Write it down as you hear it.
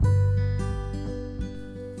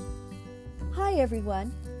Hi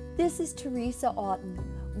everyone, this is Teresa Auten.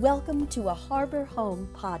 Welcome to a Harbor Home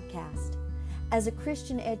podcast. As a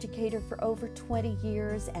Christian educator for over 20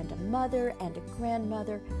 years and a mother and a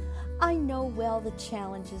grandmother, I know well the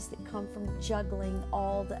challenges that come from juggling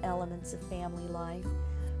all the elements of family life.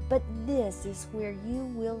 But this is where you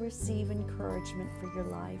will receive encouragement for your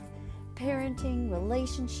life, parenting,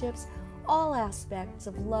 relationships, all aspects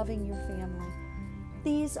of loving your family.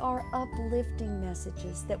 These are uplifting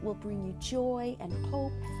messages that will bring you joy and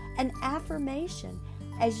hope and affirmation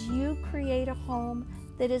as you create a home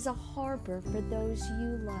that is a harbor for those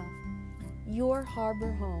you love. Your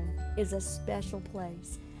harbor home is a special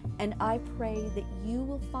place, and I pray that you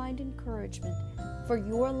will find encouragement for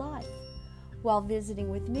your life while visiting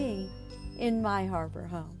with me in my harbor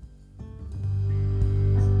home.